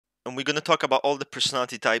and we're going to talk about all the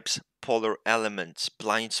personality types, polar elements,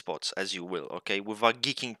 blind spots, as you will, okay, without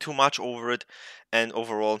geeking too much over it, and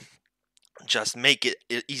overall just make it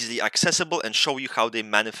easily accessible and show you how they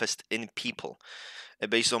manifest in people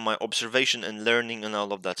based on my observation and learning and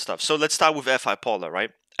all of that stuff. So let's start with FI Polar, right?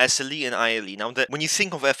 SLE and ILE. Now, when you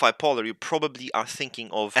think of FI Polar, you probably are thinking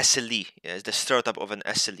of SLE, as the stereotype of an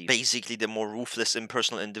SLE. Basically, the more ruthless,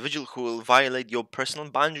 impersonal individual who will violate your personal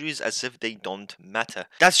boundaries as if they don't matter.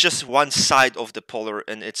 That's just one side of the Polar,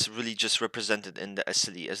 and it's really just represented in the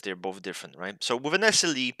SLE, as they're both different, right? So with an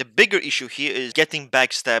SLE, the bigger issue here is getting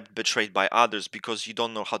backstabbed, betrayed by others because you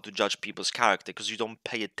don't know how to judge people's character, because you don't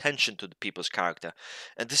pay attention to the people's character.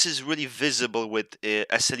 And this is really visible with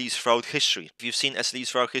SLEs throughout history. If you've seen SLEs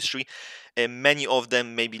throughout history, many of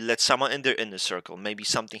them maybe let someone in their inner circle. Maybe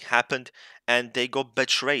something happened and they got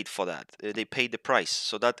betrayed for that. They paid the price.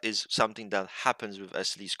 So that is something that happens with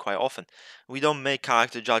SLEs quite often. We don't make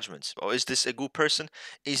character judgments. Oh, is this a good person?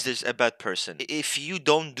 Is this a bad person? If you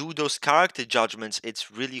don't do those character judgments,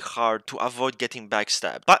 it's really hard to avoid getting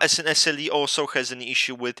backstabbed. But as an SLE also has an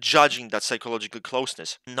issue with judging that psychological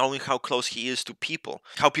closeness, knowing how close he is to people,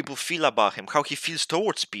 how people feel about him, how he feels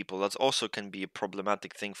towards people. That also can be a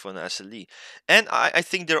problematic thing for an SLE. And I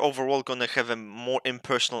think they're overall going to have a more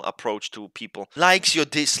impersonal approach to people. Likes your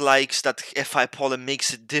dislikes, that FI Polar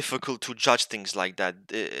makes it difficult to judge things like that.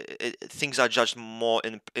 Things are judged more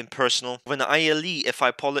impersonal. When ILE,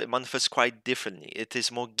 FI Polar, it manifests quite differently. It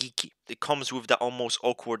is more geeky. It comes with that almost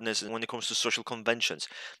awkwardness when it comes to social conventions.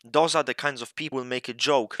 Those are the kinds of people who will make a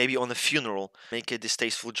joke, maybe on a funeral, make a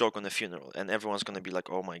distasteful joke on a funeral, and everyone's going to be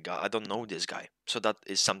like, oh my god, I don't know this guy. So that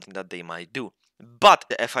is something that they might do. But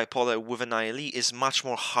the FI Polar with an ILE is much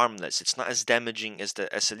more harmless. It's not as damaging as the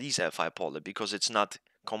SLE's FI Polar because it's not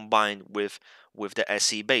combined with the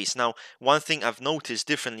SE base. Now, one thing I've noticed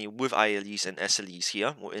differently with ILEs and SLEs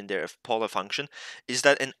here in their polar function is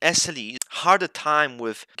that an SLE harder time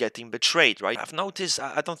with getting betrayed, right? I've noticed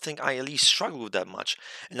I don't think ILEs struggle with that much,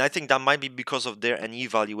 and I think that might be because of their NE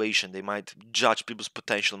evaluation. They might judge people's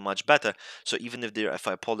potential much better, so even if they're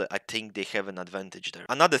FI Polar, I think they have an advantage there.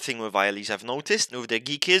 Another thing with ILEs I've noticed with their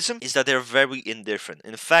geekism is that they're very indifferent.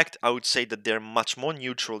 In fact, I would say that they're much more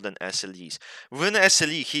neutral than SLEs. With an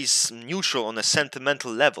SLE, he's neutral on a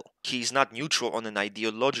sentimental level. He's not neutral on an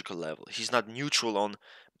ideological level. He's not neutral on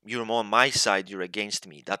you're more on my side, you're against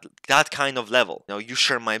me. That kind of level. You know, you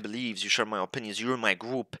share my beliefs, you share my opinions, you're in my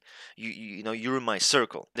group, you know, you're in my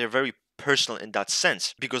circle. They're very personal in that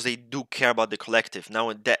sense because they do care about the collective.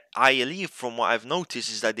 Now, the ILE, from what I've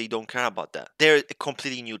noticed, is that they don't care about that. They're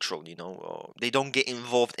completely neutral, you know. They don't get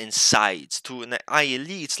involved in sides. To an ILE,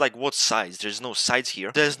 it's like, what sides? There's no sides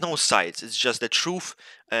here. There's no sides. It's just the truth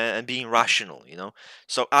and being rational, you know.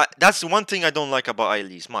 So that's the one thing I don't like about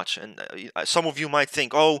ILEs much. And some of you might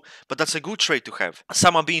think, oh, but that's a good trait to have.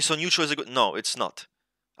 Someone being so neutral is a good... No, it's not.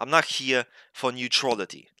 I'm not here for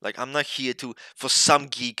neutrality. Like, I'm not here for some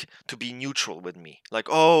geek to be neutral with me. Like,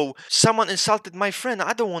 oh, someone insulted my friend.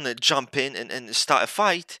 I don't want to jump in and start a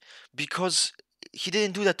fight because he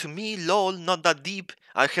didn't do that to me. Lol, not that deep.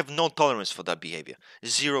 I have no tolerance for that behavior.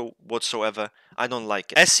 Zero whatsoever. I don't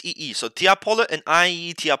like it. SEE, so TI Polar and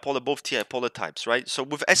IE TI Polar, both TI Polar types, right? So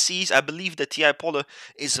with SEs, I believe that TI Polar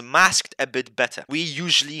is masked a bit better. We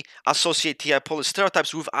usually associate TI Polar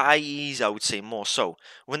stereotypes with IEs, I would say more so.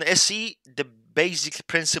 When SE, the basic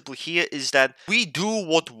principle here is that we do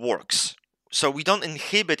what works. So we don't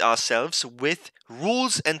inhibit ourselves with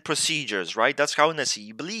rules and procedures, right? That's how an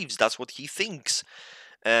SE believes. That's what he thinks.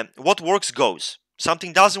 What works goes.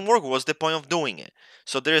 Something doesn't work, what's the point of doing it?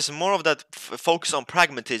 So there's more of that focus on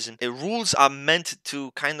pragmatism. Rules are meant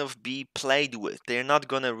to kind of be played with. They're not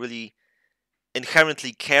gonna really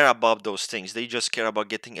inherently care about those things. They just care about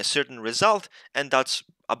getting a certain result, and that's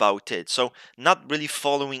about it. So not really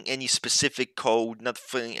following any specific code, not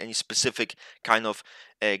following any specific kind of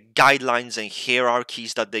guidelines and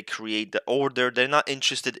hierarchies that they create, the order. They're not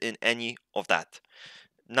interested in any of that.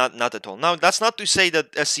 Not at all. Now, that's not to say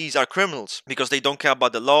that SEs are criminals because they don't care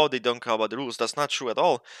about the law, they don't care about the rules. That's not true at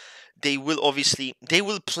all. They will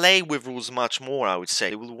play with rules much more, I would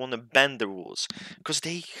say. They will want to bend the rules because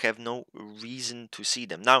they have no reason to see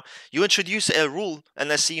them. Now, you introduce a rule and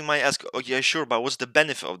SE might ask, oh yeah, sure, but what's the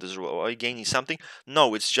benefit of this rule? Are you gaining something?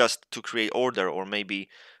 No, it's just to create order, or maybe,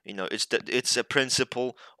 you know, it's a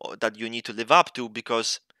principle that you need to live up to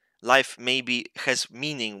because life maybe has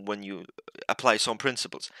meaning when you apply some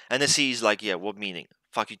principles. And SE is like, yeah, what meaning?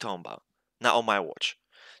 Fuck you talking about? Not on my watch.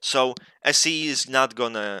 So SE is not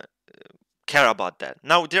gonna care about that.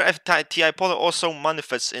 Now, their TI Polar also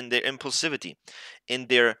manifests in their impulsivity, in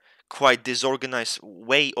their quite disorganized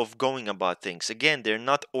way of going about things. Again, they're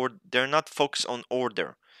not focused on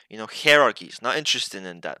order, you know, hierarchies, not interested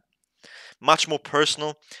in that. Much more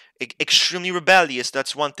personal, extremely rebellious.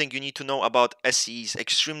 That's one thing you need to know about SEs.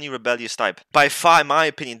 Extremely rebellious type. By far, in my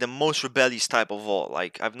opinion, the most rebellious type of all.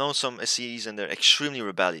 Like, I've known some SEs and they're extremely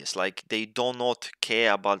rebellious. Like, they do not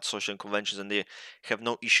care about social conventions and they have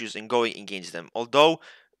no issues in going against them. Although,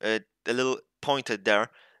 a little pointed there,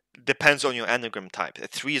 depends on your anagram type. A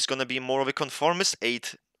 3 is going to be more of a conformist,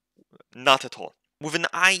 8 not at all. With an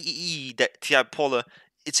IEE, that Typology,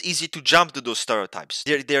 it's easy to jump to those stereotypes.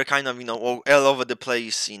 They're kind of, you know, all over the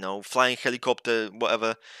place, you know, flying helicopter,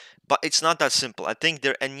 whatever. But it's not that simple. I think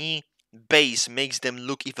their NE base makes them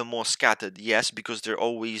look even more scattered. Yes, because they're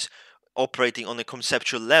always operating on a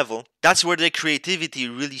conceptual level. That's where their creativity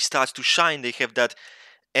really starts to shine. They have that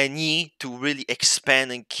NE to really expand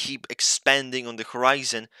and keep expanding on the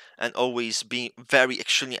horizon and always being very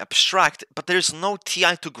extremely abstract, but there's no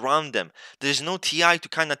TI to ground them. There's no TI to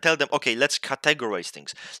kind of tell them, okay, let's categorize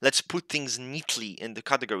things. Let's put things neatly in the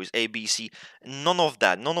categories A, B, C. None of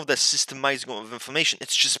that. None of that systemizing of information.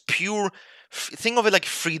 It's just pure, think of it like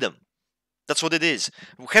freedom. That's what it is.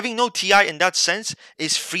 Having no TI in that sense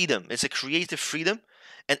is freedom. It's a creative freedom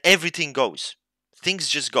and everything goes. Things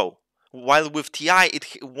just go. While with TI,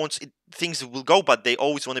 things will go, but they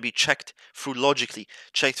always want to be checked through logically,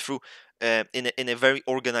 checked through in a very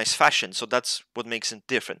organized fashion. So that's what makes it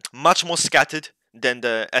different. Much more scattered than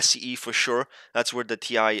the SEE for sure. That's where the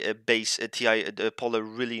TI Polr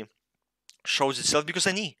really shows itself, because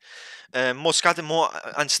I need more scattered, more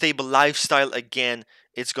unstable lifestyle. Again,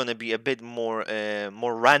 it's gonna be a bit more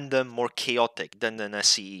random, more chaotic than an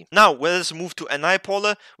SEE. Now, let's move to an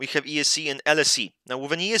Polr. We have ESE and LSE. Now,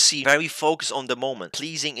 with an ESE, very focused on the moment,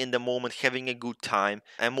 pleasing in the moment, having a good time,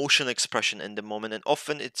 emotional expression in the moment, and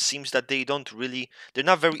often it seems that they're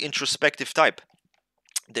not very introspective type.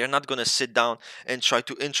 They're not going to sit down and try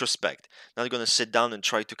to introspect, not going to sit down and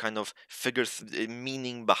try to kind of figure the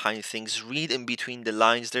meaning behind things, read in between the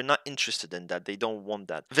lines. They're not interested in that. They don't want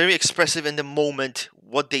that. Very expressive in the moment,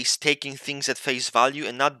 what they're taking things at face value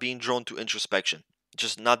and not being drawn to introspection.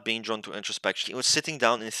 Just not being drawn to introspection. It was sitting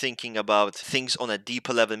down and thinking about things on a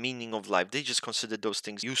deeper level, meaning of life. They just consider those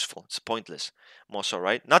things useful. It's pointless. More so,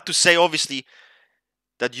 right? Not to say, obviously,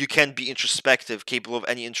 that you can be introspective, capable of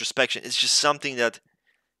any introspection. It's just something that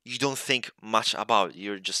you don't think much about.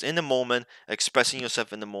 You're just in the moment, expressing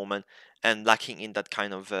yourself in the moment, and lacking in that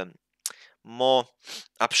kind of more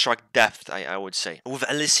abstract depth, I would say. With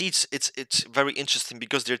LSEs, it's very interesting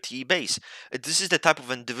because they're TE based. This is the type of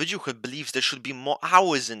individual who believes there should be more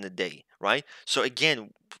hours in the day, right? So again,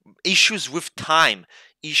 issues with time,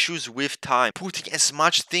 putting as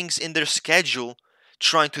much things in their schedule,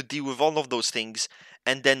 trying to deal with all of those things,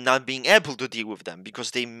 and then not being able to deal with them because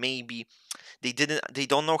they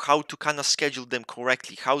don't know how to kind of schedule them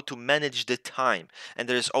correctly, how to manage the time, and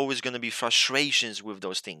there's always going to be frustrations with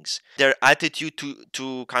those things. Their attitude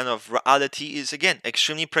to kind of reality is, again,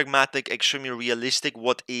 extremely pragmatic, extremely realistic.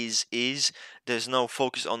 What is. There's no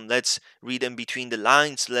focus on let's read in between the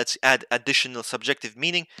lines, let's add additional subjective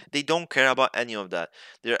meaning. They don't care about any of that.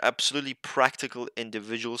 They're absolutely practical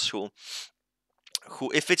individuals who,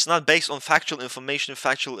 if it's not based on factual information,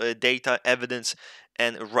 factual data, evidence,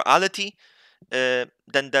 and reality, then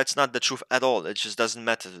that's not the truth at all. It just doesn't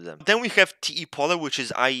matter to them. Then we have TE Polr, which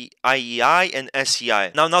is IEI and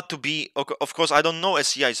SEI. Now, not to be, of course, I don't know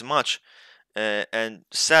SEIs much, and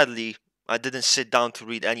sadly, I didn't sit down to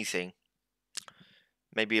read anything.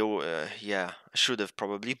 Maybe, yeah, I should have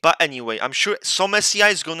probably. But anyway, I'm sure some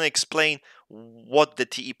SEI is going to explain what the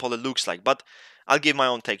TE Polr looks like, but I'll give my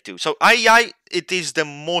own take too. So IEI, it is the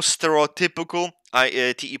most stereotypical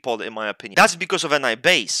TE Polr in my opinion. That's because of NI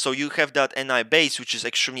base. So you have that NI base, which is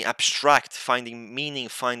extremely abstract, finding meaning,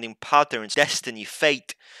 finding patterns, destiny,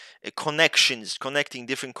 fate, connections, connecting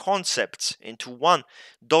different concepts into one.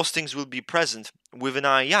 Those things will be present with an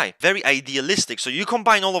IEI. Very idealistic. So you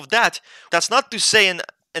combine all of that. That's not to say an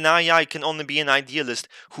IEI can only be an idealist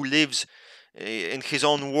who lives in his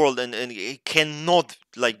own world and cannot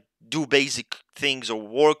like do basic things or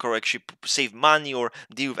work or actually save money or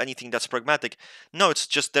deal with anything that's pragmatic. No, it's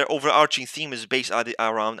just their overarching theme is based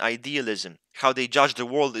around idealism. How they judge the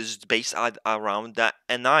world is based around that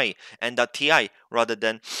NI and that TI rather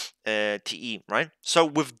than TE, right? So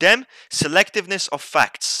with them, selectiveness of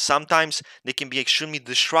facts. Sometimes they can be extremely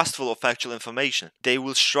distrustful of factual information. They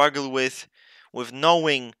will struggle with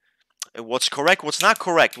knowing what's correct, what's not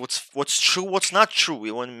correct, what's true, what's not true.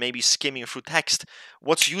 We want maybe skimming through text,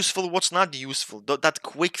 what's useful, what's not useful. That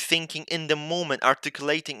quick thinking in the moment,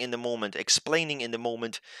 articulating in the moment, explaining in the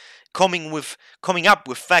moment coming up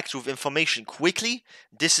with facts, with information quickly.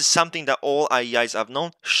 This is something that all IEIs I've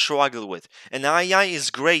known struggle with. An IEI is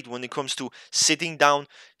great when it comes to sitting down,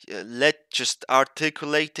 just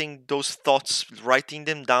articulating those thoughts, writing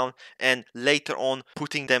them down, and later on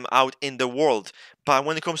putting them out in the world. But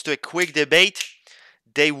when it comes to a quick debate,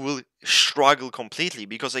 they will struggle completely,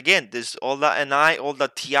 because again, there's all that NI, all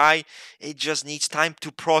that TI, it just needs time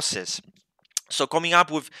to process. So coming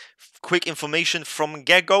up with quick information from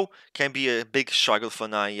get-go can be a big struggle for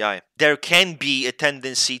an IEI. There can be a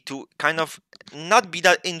tendency to kind of not be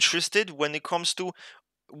that interested when it comes to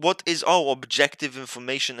what is objective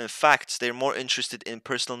information and facts. They're more interested in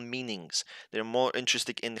personal meanings. They're more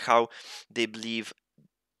interested in how they believe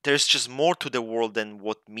there's just more to the world than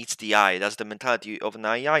what meets the eye. That's the mentality of an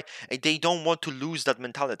IEI, and they don't want to lose that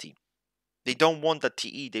mentality. They don't want that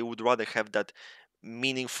TE. They would rather have that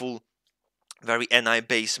meaningful, very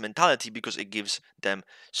NI-based mentality, because it gives them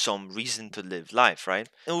some reason to live life, right?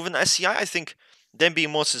 And with an SEI, I think them being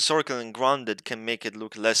more sensorical and grounded can make it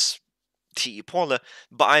look less TE Polr,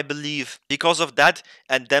 but I believe because of that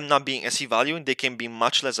and them not being SE valuing, they can be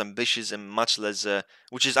much less ambitious and much less,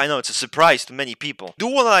 which is, I know it's a surprise to many people.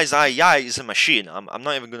 Dualized IEI is a machine. I'm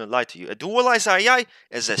not even gonna lie to you. A dualized IEI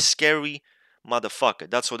is a scary motherfucker.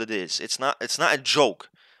 That's what it is. It's not a joke.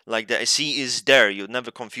 Like the SE is there. You'll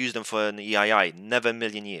never confuse them for an EII. Never a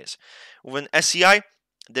million years. With an SEI,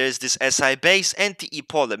 there's this SI base and TE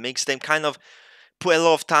Polr. Makes them kind of put a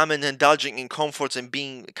lot of time in indulging in comforts and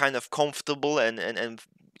being kind of comfortable and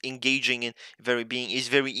engaging in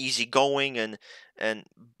very easygoing and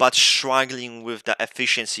but struggling with the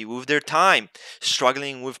efficiency with their time,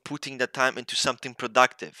 struggling with putting the time into something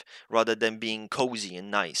productive rather than being cozy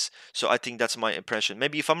and nice. So I think that's my impression.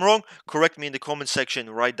 Maybe if I'm wrong, correct me in the comment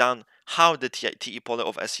section, write down how the TE Polr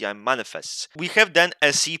of SEI manifests. We have then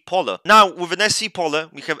SE Polr. Now with an SE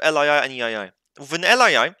Polr, we have LII and EII. With an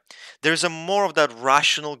LII, there's a more of that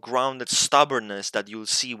rational, grounded stubbornness that you'll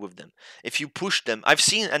see with them. If you push them, I've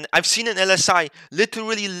seen an LSI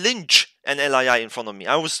literally lynch an LII in front of me.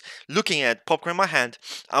 I was looking at popcorn in my hand.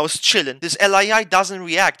 I was chilling. This LII doesn't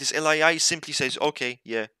react. This LII simply says, "Okay,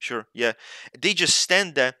 yeah, sure, yeah." They just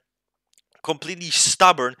stand there, completely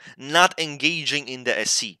stubborn, not engaging in the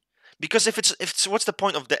SC. Because if it's what's the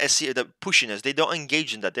point of the SC, the pushiness? They don't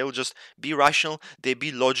engage in that. They will just be rational, they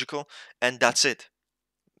be logical, and that's it.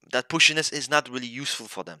 That pushiness is not really useful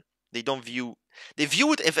for them. They view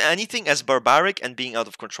it, if anything, as barbaric and being out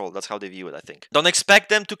of control. That's how they view it, I think. Don't expect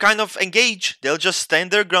them to kind of engage. They'll just stand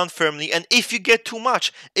their ground firmly, and if you get too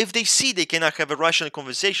much, if they see they cannot have a rational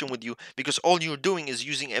conversation with you because all you're doing is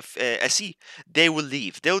using SE, they will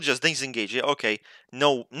leave. They'll just disengage. Yeah, okay,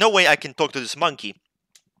 no way I can talk to this monkey.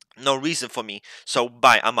 No reason for me, so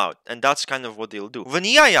bye, I'm out. And that's kind of what they'll do. With an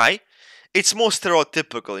EII, it's more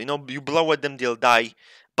stereotypical. You know, you blow at them, they'll die.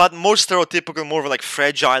 But more stereotypical, more like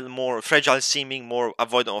fragile, more fragile seeming, more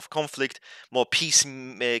avoidant of conflict, more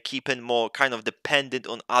peacekeeping, more kind of dependent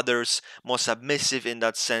on others, more submissive in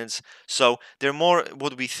that sense. So they're more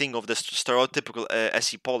what we think of the stereotypical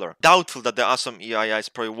SE Polr. Doubtful that there are some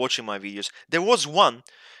EIIs probably watching my videos. There was one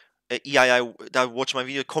EII that watched my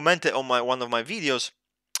video, commented on one of my videos,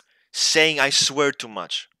 saying I swear too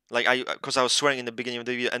much. Like because I was swearing in the beginning of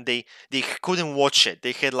the video, and they couldn't watch it.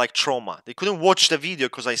 They had like trauma. They couldn't watch the video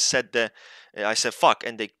because I said fuck,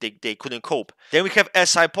 and they couldn't cope. Then we have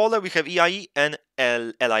SI Polr, we have EIE and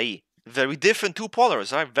LIE. Very different two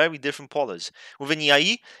polars, right? Very different polars. With an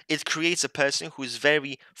EIE, it creates a person who is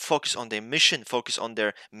very focused on their mission, focused on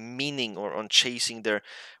their meaning, or on chasing their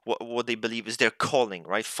what they believe is their calling,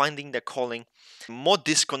 right? Finding their calling, more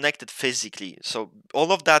disconnected physically. So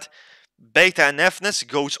all of that beta and Fness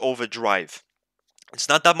goes overdrive. It's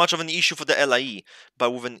not that much of an issue for the LIE,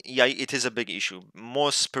 but with an EIE, it is a big issue.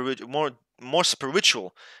 More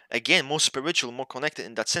spiritual, again, more spiritual, more connected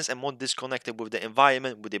in that sense, and more disconnected with the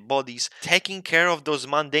environment, with their bodies. Taking care of those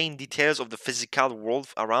mundane details of the physical world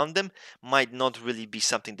around them might not really be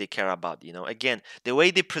something they care about. You know, again, the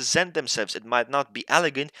way they present themselves, it might not be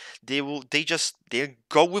elegant. They'll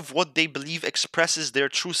go with what they believe expresses their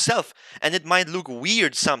true self, and it might look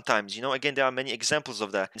weird sometimes. You know, again, there are many examples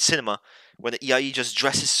of that in cinema, when the EIE just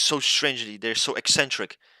dresses so strangely, they're so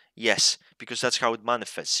eccentric. Yes, because that's how it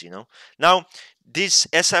manifests, you know. Now, this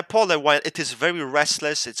SI Polr, while it is very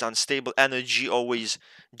restless, it's unstable energy, always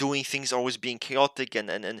doing things, always being chaotic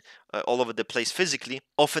and all over the place physically,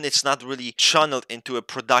 often it's not really channeled into a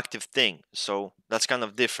productive thing. So that's kind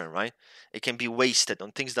of different, right? It can be wasted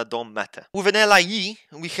on things that don't matter. With an LIE,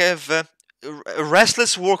 we have a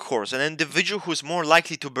restless workhorse, an individual who's more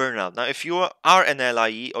likely to burn out. Now, if you are an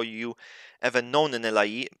LIE or you ever known an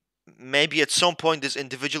LIE, maybe at some point this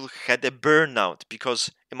individual had a burnout,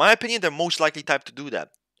 because in my opinion they're most likely type to do that.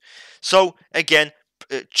 So again,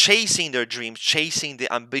 chasing their dreams, chasing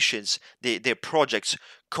their ambitions, their projects,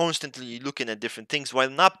 constantly looking at different things while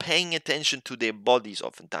not paying attention to their bodies,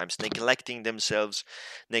 oftentimes neglecting themselves,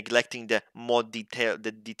 neglecting the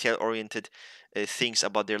detail-oriented things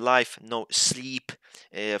about their life. No sleep,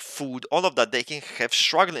 food, all of that. They can have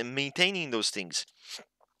struggle in maintaining those things.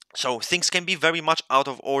 So things can be very much out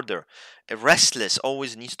of order. Restless,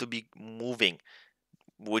 always needs to be moving,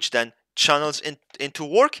 which then channels into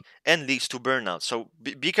work and leads to burnout. So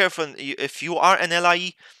be careful. If you are an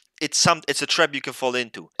LIE, it's a trap you can fall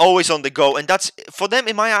into. Always on the go, and that's for them.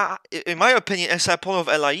 In my opinion, as a part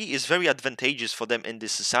of LIE is very advantageous for them in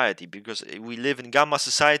this society, because we live in gamma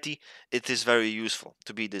society. It is very useful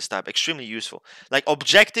to be this type, extremely useful. Like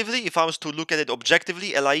objectively, if I was to look at it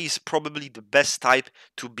objectively, LIE is probably the best type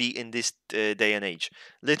to be in this day and age.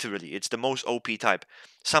 Literally, it's the most OP type.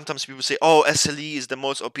 Sometimes people say, "Oh, SLE is the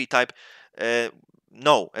most OP type."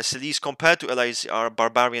 No, SLEs compared to LIs are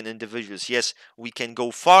barbarian individuals. Yes, we can go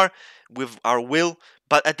far with our will,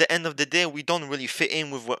 but at the end of the day, we don't really fit in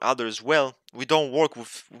with others well. We don't work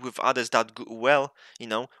with others that well. You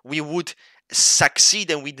know, we would succeed,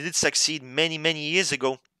 and we did succeed many years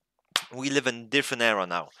ago. We live in a different era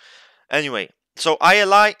now. Anyway, so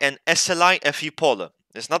ILI and SLI Fi Polr.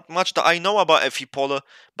 There's not much that I know about Fi Polr,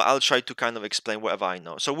 but I'll try to kind of explain whatever I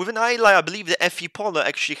know. So within ILI, I believe the Fi Polr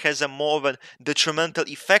actually has a more of a detrimental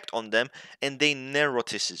effect on them, and they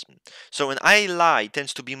neuroticism. So an ILI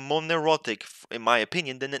tends to be more neurotic, in my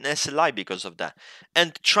opinion, than an SLI because of that.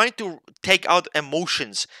 And trying to take out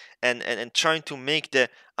emotions and trying to make the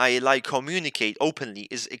ILI communicate openly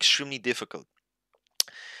is extremely difficult.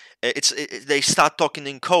 They start talking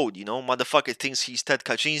in code, you know. Motherfucker thinks he's Ted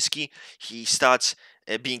Kaczynski. He starts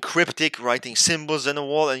being cryptic, writing symbols on the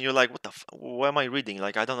wall, and you're like, what am I reading?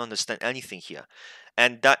 Like, I don't understand anything here.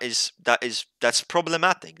 And that's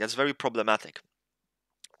problematic. That's very problematic.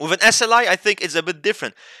 With an SLI, I think it's a bit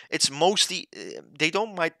different. It's mostly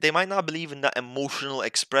they might not believe in that emotional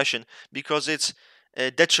expression because it's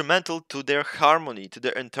detrimental to their harmony, to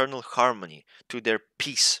their internal harmony, to their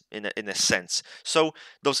peace in a sense. So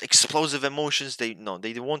those explosive emotions, they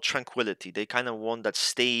want tranquility. They kind of want that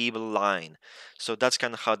stable line. So that's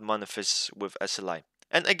kind of how it manifests with SLI.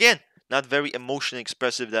 And again, not very emotionally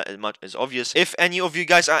expressive, that much is obvious. If any of you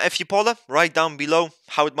guys are Fi Polr, write down below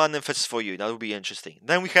how it manifests for you. That would be interesting.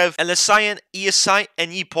 Then we have LSI and ESI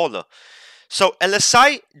and E-Polr. So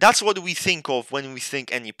LSI, that's what we think of when we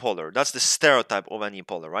think any Polr. That's the stereotype of any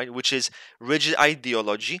Polr, right? Which is rigid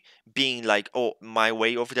ideology, being like, oh, my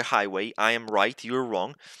way over the highway. I am right, you're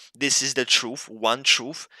wrong. This is the truth, one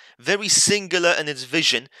truth. Very singular in its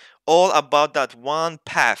vision, all about that one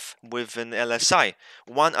path within LSI,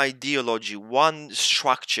 one ideology, one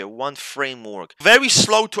structure, one framework. Very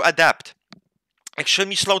slow to adapt.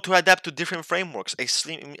 Extremely slow to adapt to different frameworks,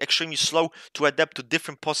 extremely slow to adapt to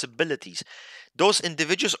different possibilities. Those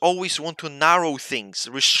individuals always want to narrow things,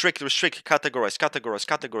 restrict,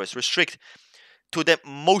 categorize, restrict to the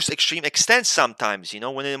most extreme extent sometimes. You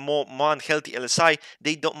know, when in a more unhealthy LSI,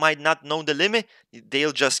 they might not know the limit,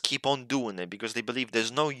 they'll just keep on doing it because they believe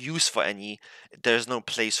there's no use for any, there's no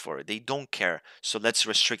place for it. They don't care, so let's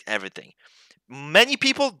restrict everything. Many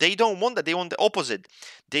people, they don't want that, they want the opposite.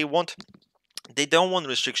 They don't want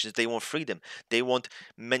restrictions, they want freedom. They want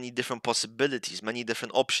many different possibilities, many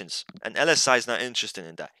different options. And LSI is not interested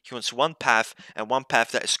in that. He wants one path, and one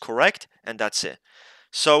path that is correct, and that's it.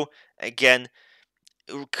 So, again,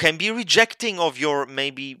 can be rejecting of your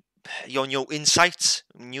maybe your new insights,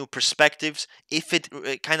 new perspectives, if it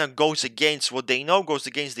kind of goes against what they know, goes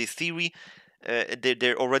against the theory,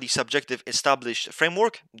 their already subjective established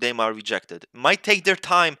framework, they might reject it. Might take their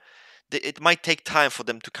time. It might take time for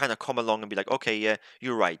them to kind of come along and be like, okay, yeah,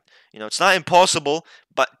 you're right. You know, it's not impossible,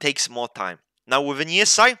 but takes more time. Now, with an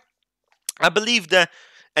ESI, I believe that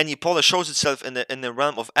any Polr shows itself in the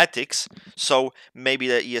realm of ethics. So maybe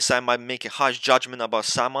the ESI might make a harsh judgment about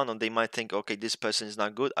someone, or they might think, okay, this person is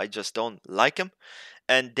not good, I just don't like him,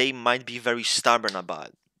 and they might be very stubborn about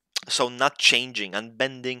it. So not changing,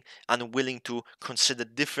 unbending, unwilling to consider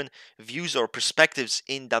different views or perspectives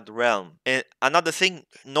in that realm. And another thing,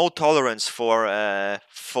 no tolerance for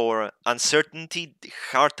uncertainty,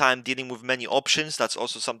 hard time dealing with many options. That's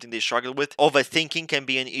also something they struggle with. Overthinking can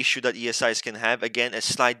be an issue that ESIs can have. Again, a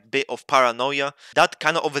slight bit of paranoia. That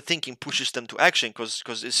kind of overthinking pushes them to action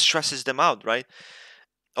because it stresses them out, right?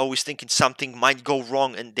 Always thinking something might go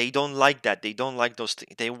wrong, and they don't like that. They don't like those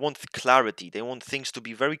things. They want clarity. They want things to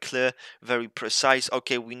be very clear, very precise.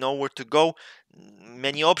 Okay, we know where to go.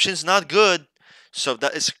 Many options, not good. So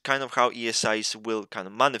that is kind of how ESIs will kind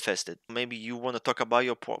of manifest it. Maybe you want to talk about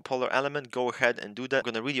your polar element, go ahead and do that. I'm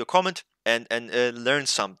going to read your comment and learn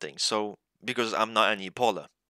something. So because I'm not any polar.